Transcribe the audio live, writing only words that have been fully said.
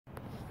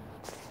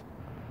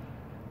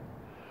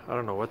I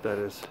don't know what that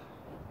is.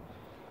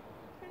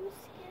 I'm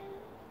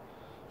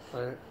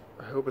scared.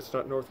 I hope it's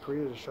not North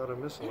Korea that shot a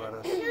missile at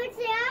us. No, it's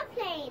an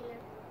airplane.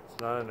 It's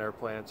not an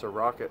airplane, it's a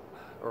rocket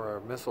or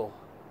a missile.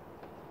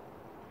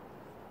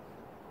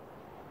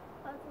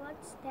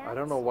 What's that? I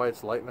don't know why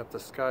it's lighting up the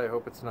sky. I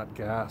hope it's not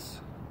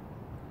gas.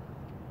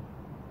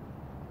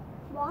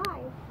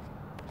 Why?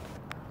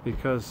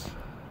 Because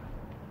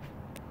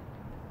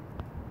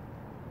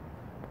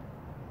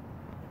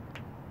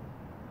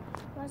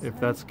if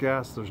that's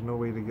gas, there's no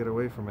way to get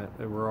away from it,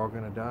 and we're all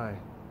gonna die.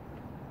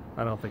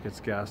 I don't think it's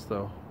gas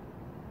though.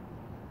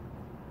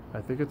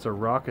 I think it's a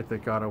rocket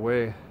that got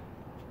away.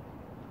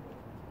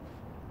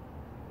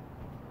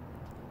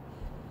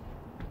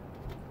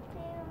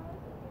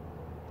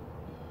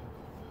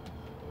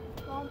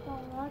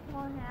 What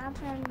will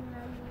happen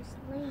when you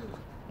sleep?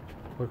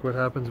 Look what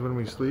happens when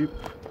we sleep.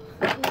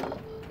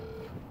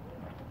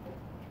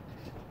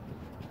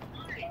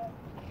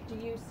 Do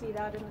you see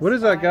that in the What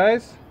is sky? that,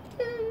 guys?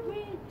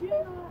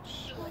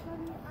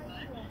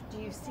 Do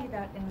you see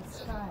that in the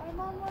sky? My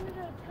mom wanted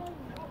to tell you.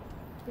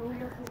 Go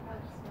look at that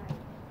sky.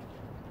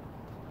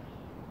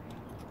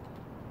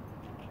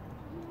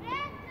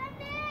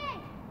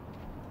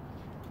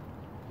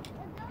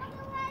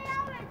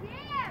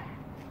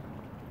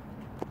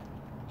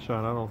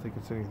 Sean, I don't think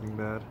it's anything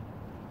bad.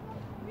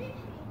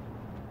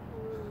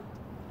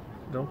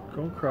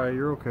 Don't cry,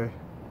 you're okay.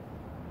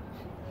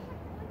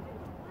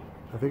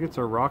 I think it's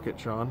a rocket,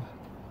 Sean.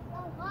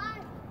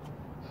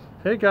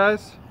 Hey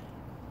guys.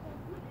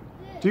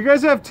 Do you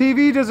guys have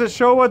TV? Does it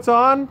show what's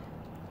on?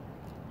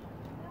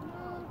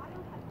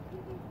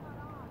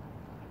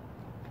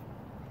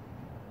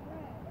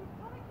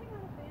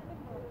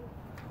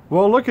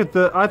 Well, look at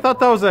I thought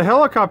that was a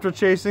helicopter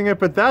chasing it,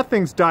 but that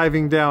thing's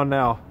diving down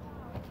now.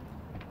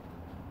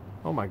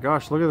 Oh my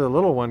gosh, look at the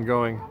little one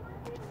going.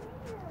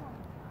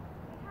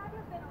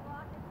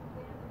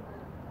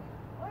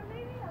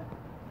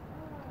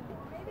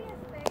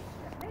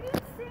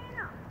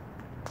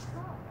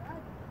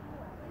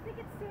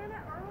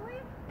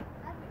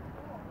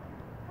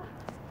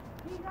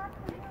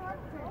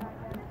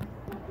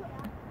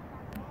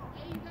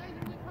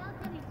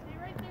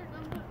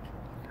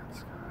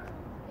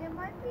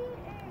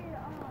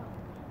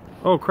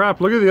 Oh crap,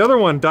 look at the other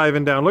one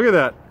diving down. Look at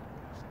that.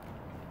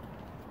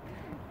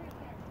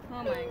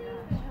 Oh my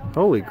gosh.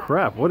 Holy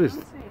crap, what is...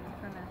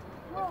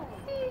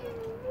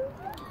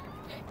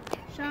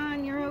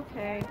 Sean, you're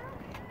okay.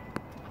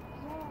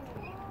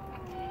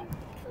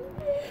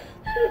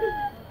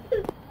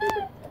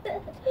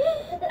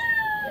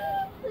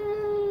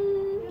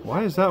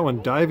 Why is that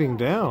one diving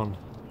down?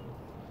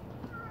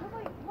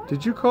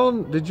 Did you call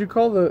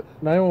the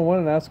 911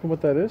 and ask them what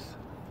that is?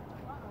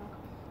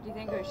 Do you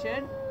think we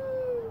should?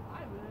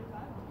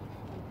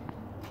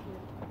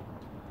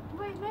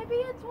 Wait, maybe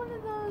it's one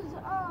of those,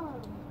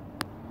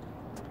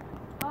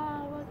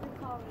 what's it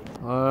called?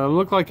 It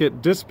looked like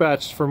it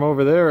dispatched from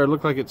over there. It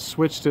looked like it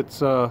switched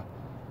its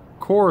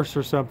course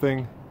or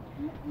something.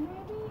 Maybe it's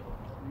one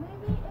of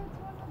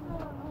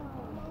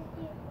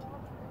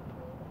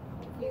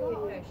the, You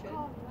think I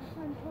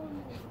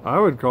should? I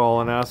would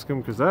call and ask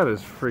him because that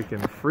is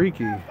freaking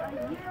freaky.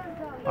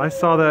 I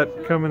saw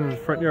that coming in the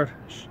front yard.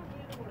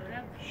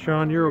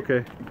 Sean, you're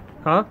okay.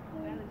 Huh?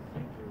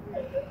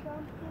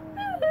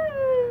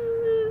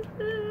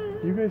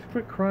 You guys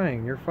quit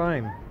crying. You're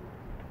fine.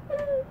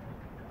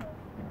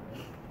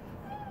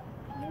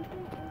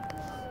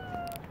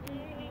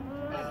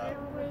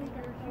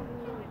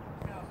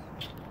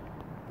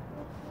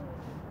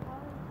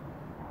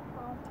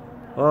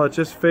 Oh, it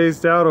just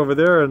phased out over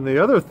there, and the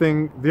other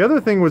thing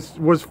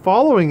was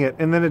following it,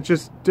 and then it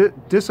just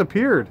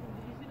disappeared.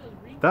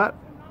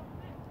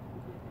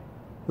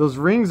 Those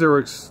rings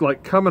are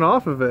like coming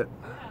off of it.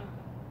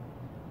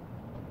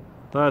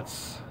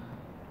 That's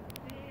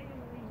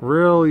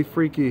really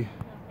freaky.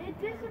 It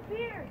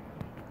disappeared.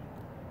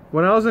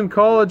 When I was in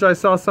college, I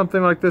saw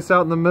something like this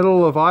out in the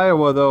middle of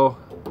Iowa, though.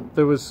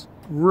 That was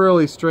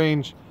really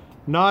strange.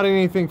 Not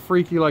anything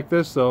freaky like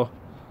this, though.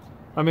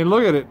 I mean,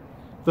 look at it.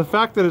 The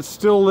fact that it's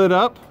still lit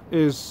up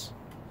is...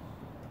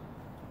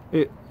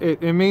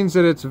 It means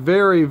that it's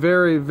very,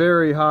 very,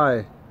 very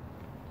high.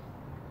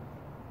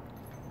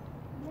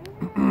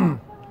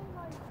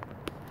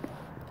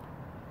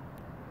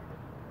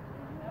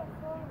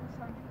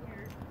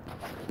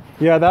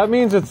 Yeah, that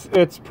means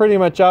it's pretty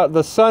much out.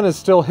 The sun is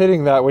still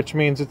hitting that, which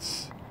means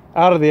it's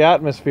out of the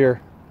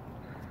atmosphere.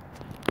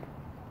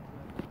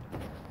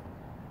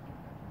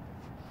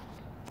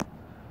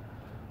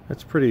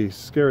 It's pretty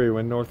scary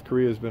when North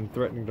Korea has been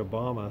threatening to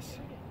bomb us.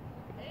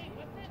 Hey,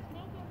 what's that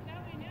smoke over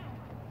that way now?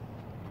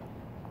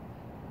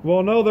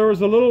 Well, no, there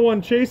was a little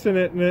one chasing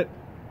it, and it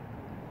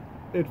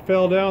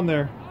fell down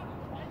there.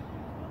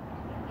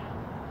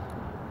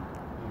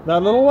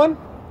 That little one?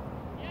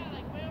 Yeah,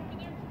 like way over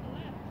there to the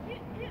left.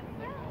 It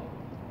fell.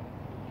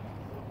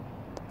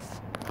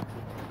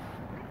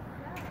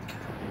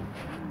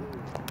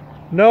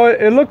 No,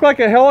 it looked like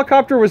a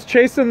helicopter was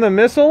chasing the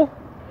missile,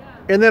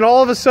 and then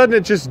all of a sudden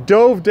it just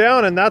dove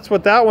down, and that's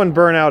what that one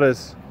burnout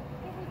is.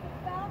 It was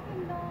the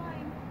Falcon 9.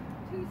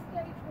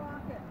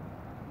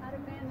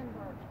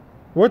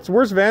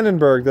 Where's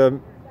Vandenberg? It's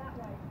an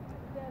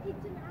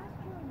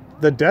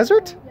astronaut. The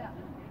desert? Yeah.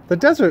 The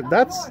desert.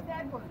 That's North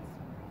Edwards.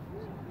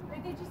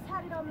 They just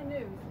had it on the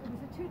news. It was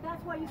a two.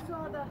 That's why you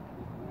saw the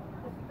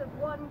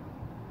one.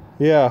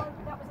 yeah.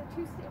 That was a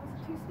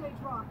two-stage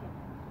rocket.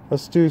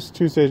 Let's do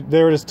Tuesday.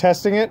 They were just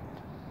testing it.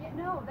 Yeah,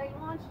 no, they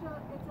launched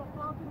it's a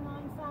Falcon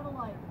 9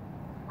 satellite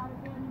out of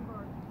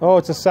Vandenberg. Oh,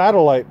 it's a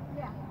satellite.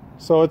 Yeah.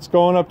 So it's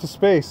going up to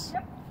space.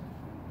 Yep.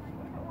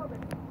 Into orbit.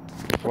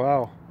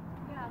 Wow.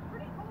 Yeah,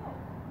 pretty cool.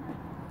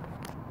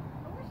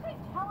 I wish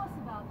they'd tell us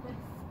about this.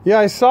 Yeah,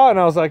 I saw it and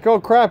I was like, oh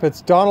crap,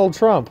 it's Donald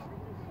Trump.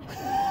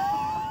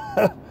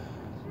 Sizzling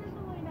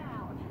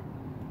out.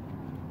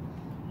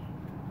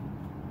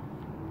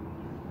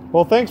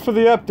 Well, thanks for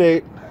the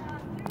update.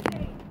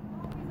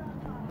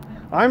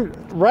 I'm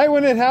right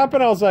when it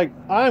happened, I was like,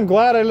 I'm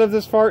glad I live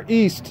this far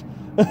east.